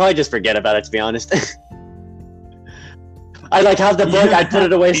forget about it, to be honest. I'd like have the book. I'd put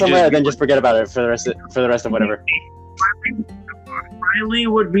it away somewhere, and then just forget about it for the rest of whatever. Rylee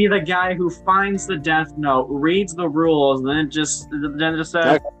would be the guy who finds the Death Note, reads the rules, and then just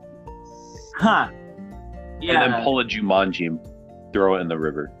says, "Huh, yeah." And then pull a Jumanji and throw it in the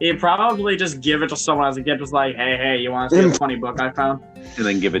river. He'd probably just give it to someone as a gift, just like, "Hey, you want to see a funny book I found?" And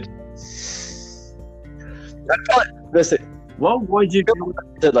then give it. Listen, What would you do?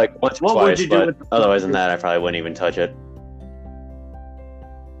 did like once or What would twice, you do but with the- otherwise than that, I probably wouldn't even touch it.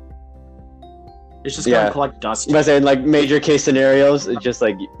 It's just Yeah. gonna collect dust. I'm saying like major case scenarios, it's just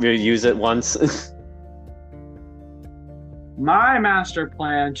like you use it once. My master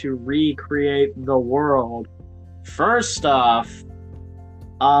plan to recreate the world. First off,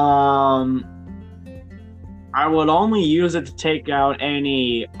 I would only use it to take out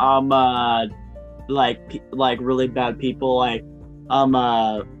any like really bad people, like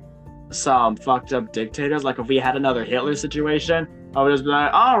some fucked up dictators. Like if we had another Hitler situation, I would just be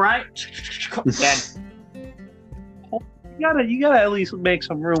like, all right, dead. You gotta at least make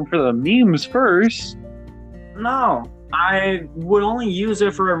some room for the memes first. No, I would only use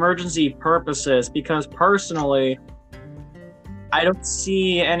it for emergency purposes because personally, I don't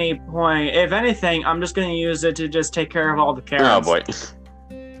see any point. If anything, I'm just gonna use it to just take care of all the Karens. Oh boy.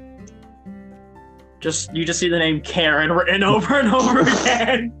 You just see the name Karen written over and over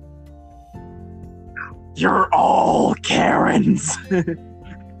again. You're all Karens.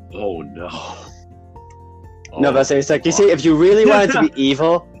 Oh no. No, but it's like you see, if you really wanted to be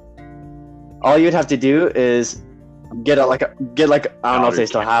evil, all you'd have to do is get I don't know if they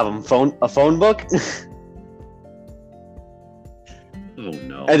still have them, a phone book, Oh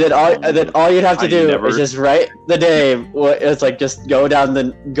no. and then all you'd have to do is just write the name. It's like just go down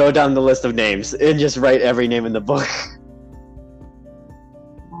the list of names and just write every name in the book.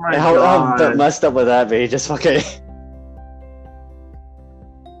 Oh my How God. messed up would that be? Just fucking.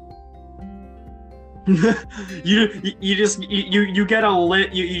 you get you just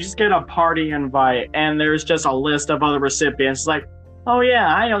get a party invite and there's just a list of other recipients. It's like, oh yeah,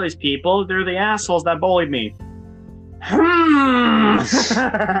 I know these people. They're the assholes that bullied me. Wait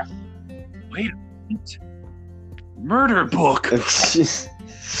a minute. Murder book.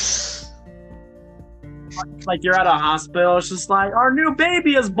 Like you're at a hospital. It's just like, our new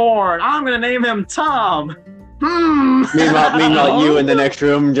baby is born. I'm gonna name him Tom. Meanwhile, you in the next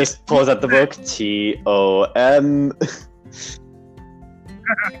room just pulls out the book. Tom.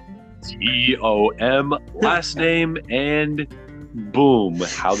 Tom, last name, and boom,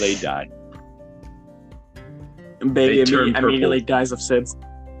 how they die. Baby They turn immediately purple. dies of SIDS.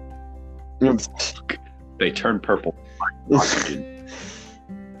 They turn purple. Oxygen.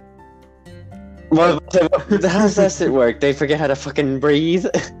 Well, how does that shit work? They forget how to fucking breathe.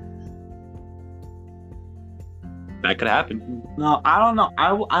 That could happen. No, I don't know.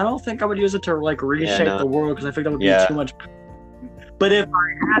 I don't think I would use it to like reshape no. the world because I think that would be Yeah. too much. But if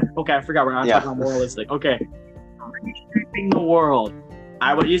I had, okay, I forgot we're not Yeah. talking about moralistic. Okay, reshaping the world,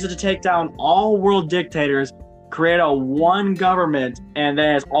 I would use it to take down all world dictators create a one government, and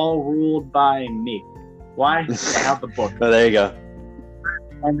then it's all ruled by me. Why? I have the book. Oh, there you go.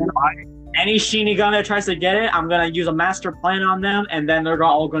 And then any Shinigami that tries to get it, I'm gonna use a master plan on them, and then they're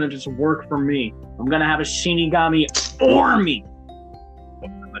all gonna just work for me. I'm gonna have a Shinigami army.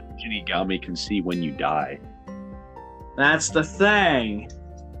 The Shinigami can see when you die. That's the thing.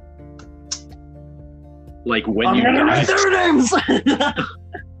 Like when I'm you gonna die. write their names. Wait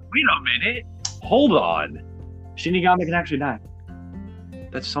a minute. Hold on. Shinigami can actually die.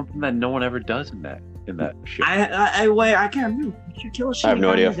 That's something that no one ever does in that show. I wait. I can't remember. Did you kill a Shinigami? I have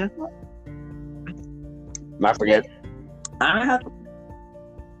no idea. in Death Note? I forget. I have.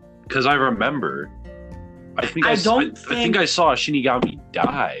 Because I remember. I think I I think I saw a Shinigami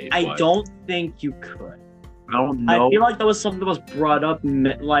die. I but don't think you could. I don't know. I feel like that was something that was brought up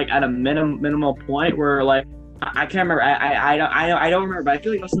like at a minimal point where like I can't remember. I don't remember. But I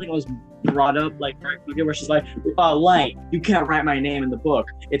feel like it was something that was brought up like where she's like, Light, you can't write my name in the book.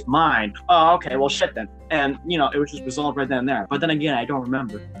 It's mine. Oh, okay. Well, shit then. And it was just resolved right then and there. But then again, I don't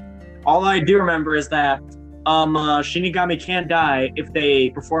remember. All I do remember is that Shinigami can't die if they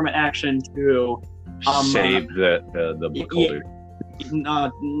perform an action to save the book holder.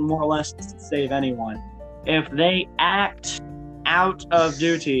 More or less to save anyone. If they act out of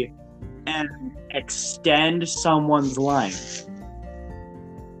duty and extend someone's life,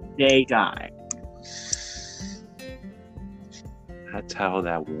 they die. That's how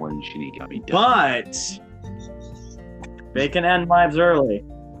that one Shinigami died. But they can end lives early,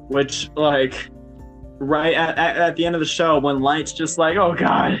 which, like, right at the end of the show, when Light's just like, oh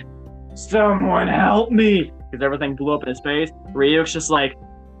god, someone help me, because everything blew up in his face, Ryuk's just like,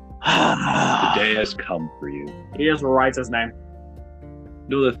 the day has come for you. He just writes his name.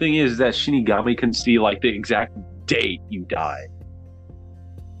 No, the thing is that Shinigami can see like the exact date you die.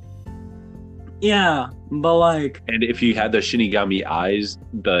 Yeah, but like... And if you had the Shinigami eyes,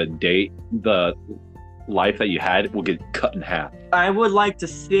 the date, the life that you had will get cut in half. I would like to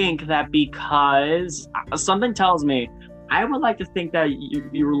think that because something tells me, I would like to think that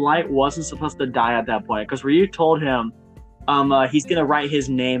your Light wasn't supposed to die at that point, because Ryu told him he's gonna write his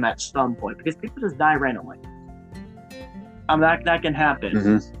name at some point, because people just die randomly. That can happen.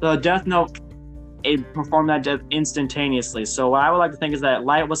 Mm-hmm. The Death Note, it performed that death instantaneously. So what I would like to think is that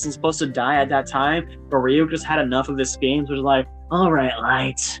Light wasn't supposed to die at that time, but Ryu just had enough of this game, so was like, all right,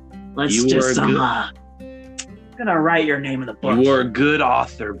 Light, let's I'm gonna write your name in the book. You are a good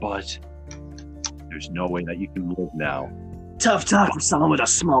author, but there's no way that you can live now. Tough talk with someone with a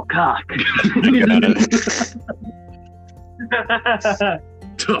small cock.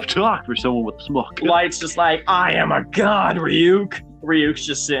 Tough talk for someone with a small cock. Light's just like, I am a god, Ryuk. Ryuk's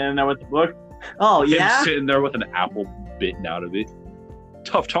just sitting there with the book. Oh, yeah? Him sitting there with an apple bitten out of it.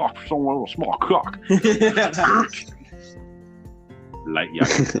 Tough talk for someone with a small cock. Light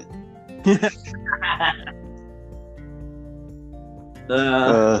yuck.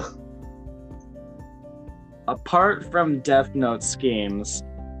 Apart from Death Note schemes,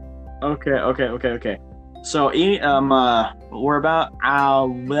 okay. So, we're about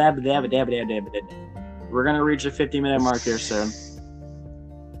we're gonna reach a 50-minute mark here soon.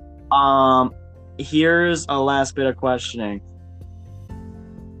 Here's a last bit of questioning.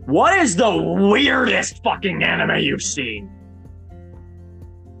 What is the weirdest fucking anime you've seen?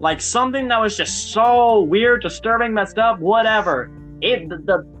 Like something that was just so weird, disturbing, messed up, whatever.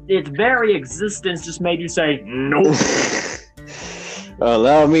 Its very existence just made you say, nope.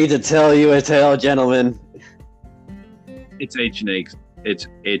 Allow me to tell you a tale, gentlemen. It's H&X. It's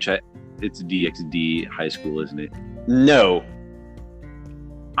DxD high school, isn't it? No.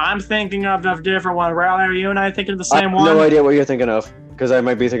 I'm thinking of a different one. Rylee, are you and I thinking of the same one? No idea what you're thinking of, because I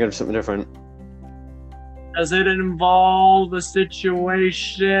might be thinking of something different. Does it involve a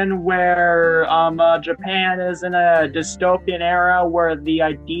situation where Japan is in a dystopian era where the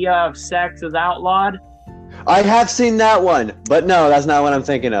idea of sex is outlawed? I have seen that one, but no, that's not what I'm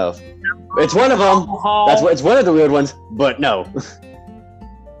thinking of. It's one of them. It's one of the weird ones, but no.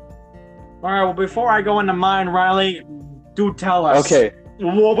 All right. Well, before I go into mine, Rylee, do tell us. Okay.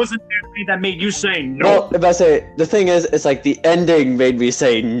 What was it that made you say no? Well, if I say the thing is, it's like the ending made me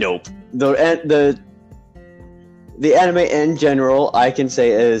say nope. The anime in general, I can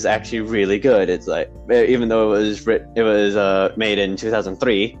say is actually really good. It's like, even though it was made in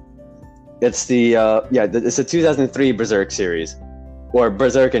 2003, it's it's the 2003 Berserk series, or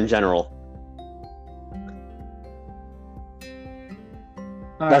Berserk in general.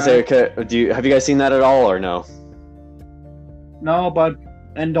 That's it. Okay. Have you guys seen that at all, or no? No, but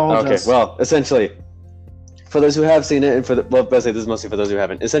indulge us. Okay. Well, essentially, for those who have seen it, and basically this is mostly for those who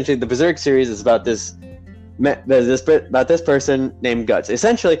haven't. Essentially, the Berserk series is about this about this person named Guts.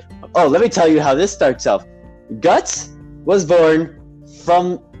 Essentially, let me tell you how this starts off. Guts was born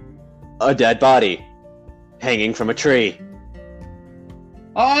from a dead body hanging from a tree.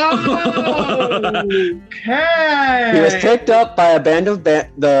 Oh, okay. He was picked up by a band of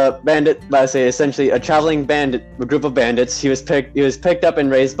essentially a traveling bandit, a group of bandits. He was picked up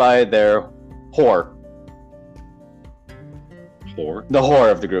and raised by their whore. Whore? The whore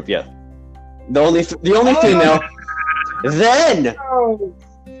of the group, yeah. The only female.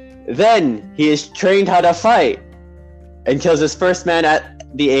 Then he is trained how to fight and kills his first man at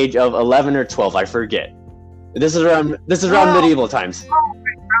the age of 11 or 12, I forget. This is around medieval times.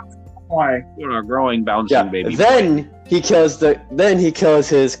 Why? What a growing, bouncing baby. Then he kills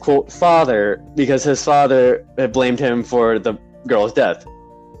his quote father because his father had blamed him for the girl's death.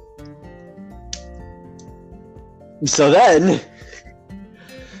 So then,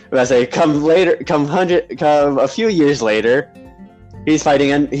 as I come a few years later, he's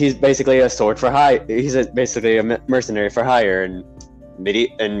fighting and he's basically a sword for hire. He's basically a mercenary for hire in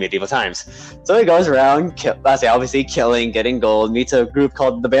medieval times. So he goes around, obviously killing, getting gold, meets a group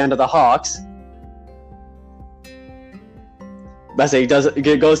called the Band of the Hawks. He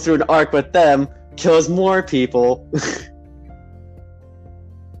goes through an arc with them, kills more people.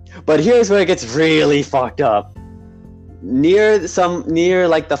 But here's where it gets really fucked up. Near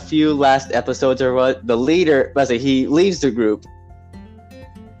like the few last episodes or what, the leader, he leaves the group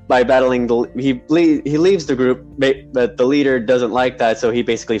by battling he leaves the group, but the leader doesn't like that, so he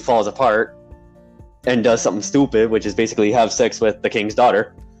basically falls apart and does something stupid, which is basically have sex with the king's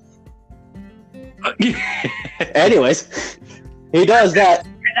daughter. Anyways, he does that.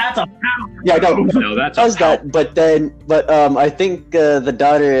 That's a yeah, no, that's does that. But I think the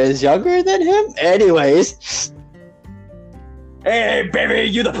daughter is younger than him. Anyways. Hey, baby,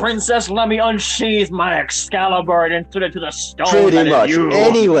 you the princess? Let me unsheath my Excalibur and put it to the stone. Pretty much.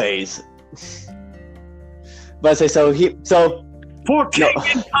 Anyways. But so for king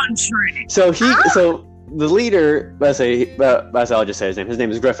and country. So the leader, I'll just say his name. His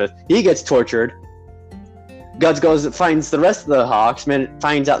name is Griffith. He gets tortured. Guts finds the rest of the Hawks,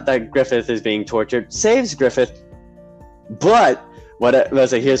 finds out that Griffith is being tortured, saves Griffith. But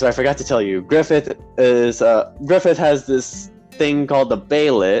here's what I forgot to tell you. Griffith has this thing called the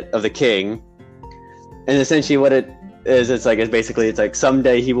Bailet of the king, and essentially what it is, it's like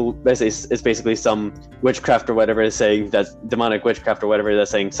someday he will it's basically some witchcraft or whatever is saying, that's demonic witchcraft or whatever that's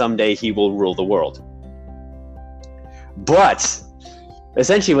saying someday he will rule the world. But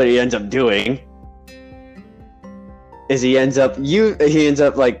essentially what he ends up doing is he ends up using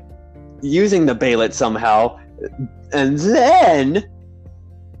the Bailet somehow, and then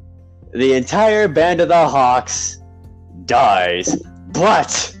the entire Band of the Hawks dies,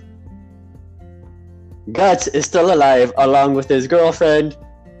 but Guts is still alive along with his girlfriend,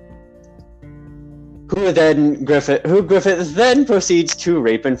 who Griffith then proceeds to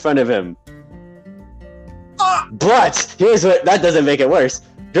rape in front of him. But here's what that doesn't make it worse.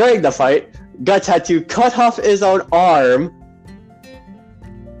 During the fight, Guts had to cut off his own arm,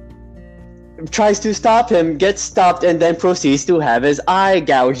 tries to stop him, gets stopped, and then proceeds to have his eye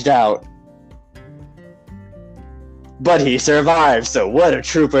gouged out. But he survives, so what a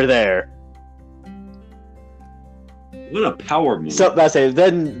trooper there. What a power move. So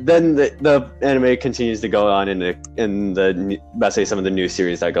then the anime continues to go on in the some of the new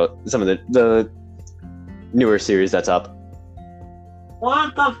series some of the newer series that's up.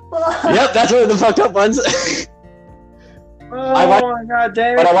 What the fuck? Yep, that's one of the fucked up ones. My god,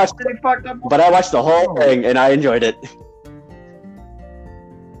 damn it! But I watched the whole thing and I enjoyed it.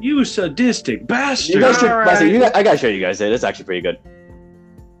 You sadistic bastard! I gotta show you guys it. It's actually pretty good.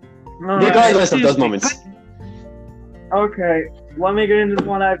 Regardless of those moments. Okay, let me get into the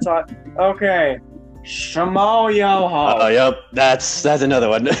one I thought. Okay, Shimoyo-ho. Oh, yep, that's another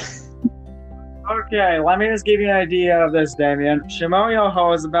one. Okay, let me just give you an idea of this, Damien.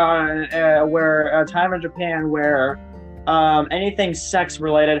 Shimoyo-ho is about a time in Japan where anything sex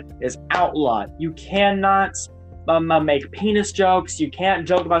related is outlawed. You cannot make penis jokes. You can't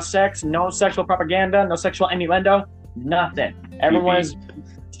joke about sex. No sexual propaganda. No sexual innuendo. Nothing. Everyone is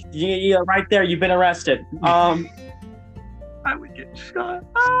right there. You've been arrested. I would get shot.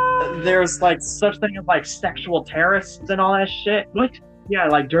 There's such thing as sexual terrorists and all that shit. What? Yeah,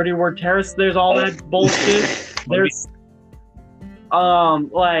 dirty word terrorists. There's all that bullshit. There's the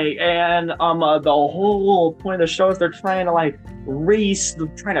whole point of the show is they're trying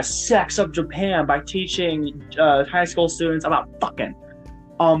to sex up Japan by teaching high school students about fucking.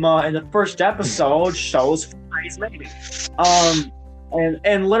 In the first episode shows face maybe.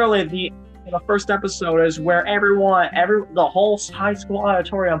 And literally the first episode is where the whole high school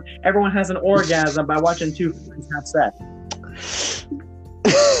auditorium, everyone has an orgasm by watching two friends have sex.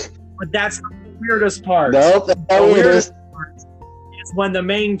 But that's the weirdest part. Nope, that's The not weirdest weirdest. part is when the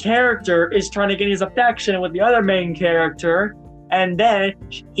main character is trying to get his affection with the other main character, and then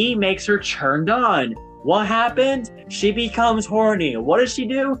he makes her turned on. What happens? She becomes horny. What does she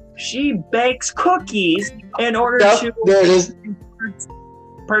do? She bakes cookies in order to There it is.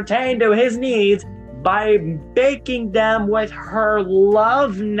 pertain to his needs by baking them with her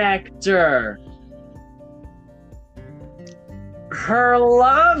love nectar. Her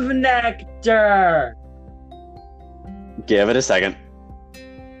love nectar. Give it a second.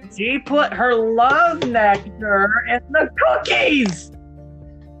 She put her love nectar in the cookies.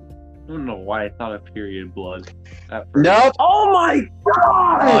 I don't know why I thought of period blood. at first. Nope. Oh my Oh,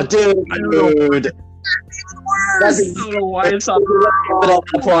 god! dude. I don't know. Dude. Worse. I don't know why I thought But at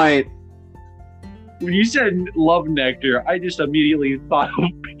the point. when you said love nectar, I just immediately thought of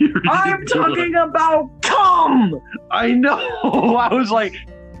period I'm blood. talking about cum. I know. I was like,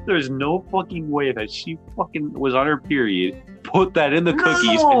 there's no fucking way that she fucking was on her period, put that in the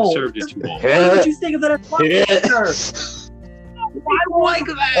cookies, No. and served it to him. Why would you think of that as love nectar? Why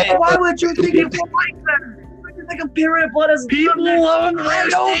would that? Why would you think it was like that? Why would you think of period blood as People love nectar? love rare I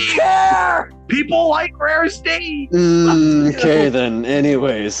don't steak. care. People like rare steak. Okay, then.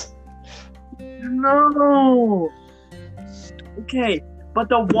 Anyways. No. Okay, but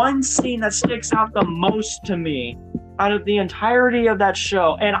the one scene that sticks out the most to me out of the entirety of that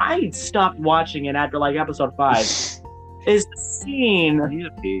show, and I stopped watching it after like episode 5, is the scene. He's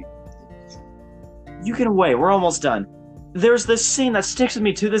a pig. You can wait, we're almost done. There's this scene that sticks with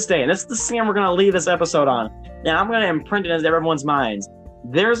me to this day, and this is the scene we're gonna leave this episode on. Now I'm gonna imprint it into everyone's minds.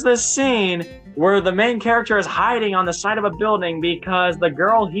 There's this scene where the main character is hiding on the side of a building because the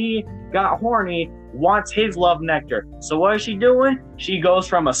girl he got horny wants his love nectar. So what is she doing? She goes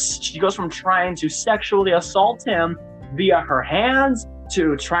from trying to sexually assault him via her hands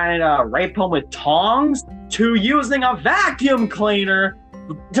to trying to rape him with tongs to using a vacuum cleaner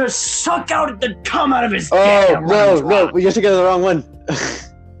to suck out the cum out of his dick. Oh, and run his no, rock. you're thinking of the wrong one.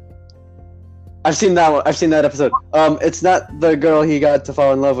 I've seen that one. I've seen that episode. It's not the girl he got to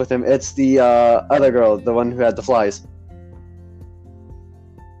fall in love with him. It's the other girl, the one who had the flies.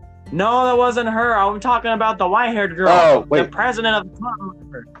 No, that wasn't her. I'm talking about the white-haired girl. Oh, wait. The president of the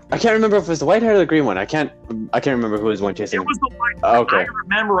club. I can't remember if it was the white hair or the green one. I can't remember who was the one chasing It him. was the white. Okay. I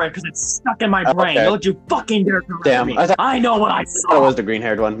remember it because it's stuck in my brain. Okay. Don't you fucking dare correct Damn, me. I thought- I know what I I thought it saw. was the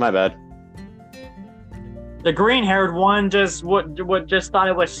green-haired one. My bad. The green-haired one just just thought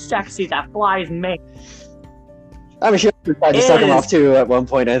it was sexy that flies make. I mean, she tried to It suck him is- off too at one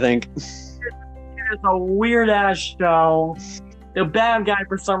point, I think. It's a weird-ass show. The bad guy,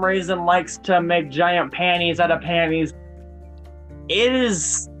 for some reason, likes to make giant panties out of panties. It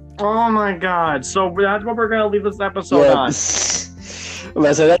is... Oh my god. So that's what we're going to leave this episode Yeah. on.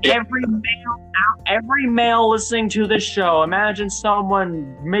 Let's say that. Every male listening to this show, imagine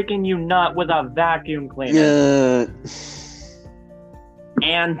someone making you nut with a vacuum cleaner Yeah.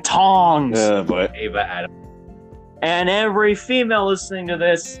 and tongs. Oh boy. Ava Adam. And every female listening to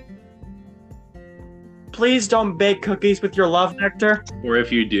this, please don't bake cookies with your love nectar. Or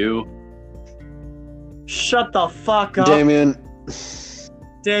if you do, Shut the fuck up. Damien.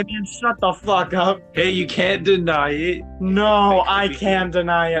 Damien, shut the fuck up. hey, you can't deny it. No, I can't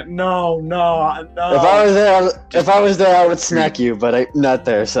deny it. No. If I was there, I would snack you, but I'm not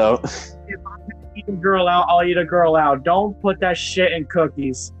there, so. If I'm gonna eat a girl out, I'll eat a girl out. Don't put that shit in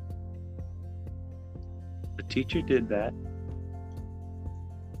cookies. The teacher did that.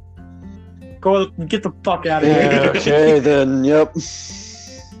 Go get the fuck out of here. Okay, then, yep.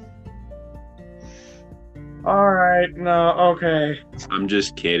 Alright, no, okay. I'm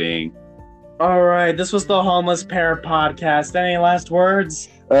just kidding. Alright, this was the Homeless Pair podcast. Any last words?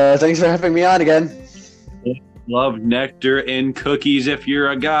 Thanks for having me on again. Love nectar and cookies if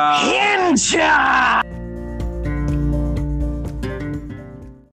you're a guy. Hincha!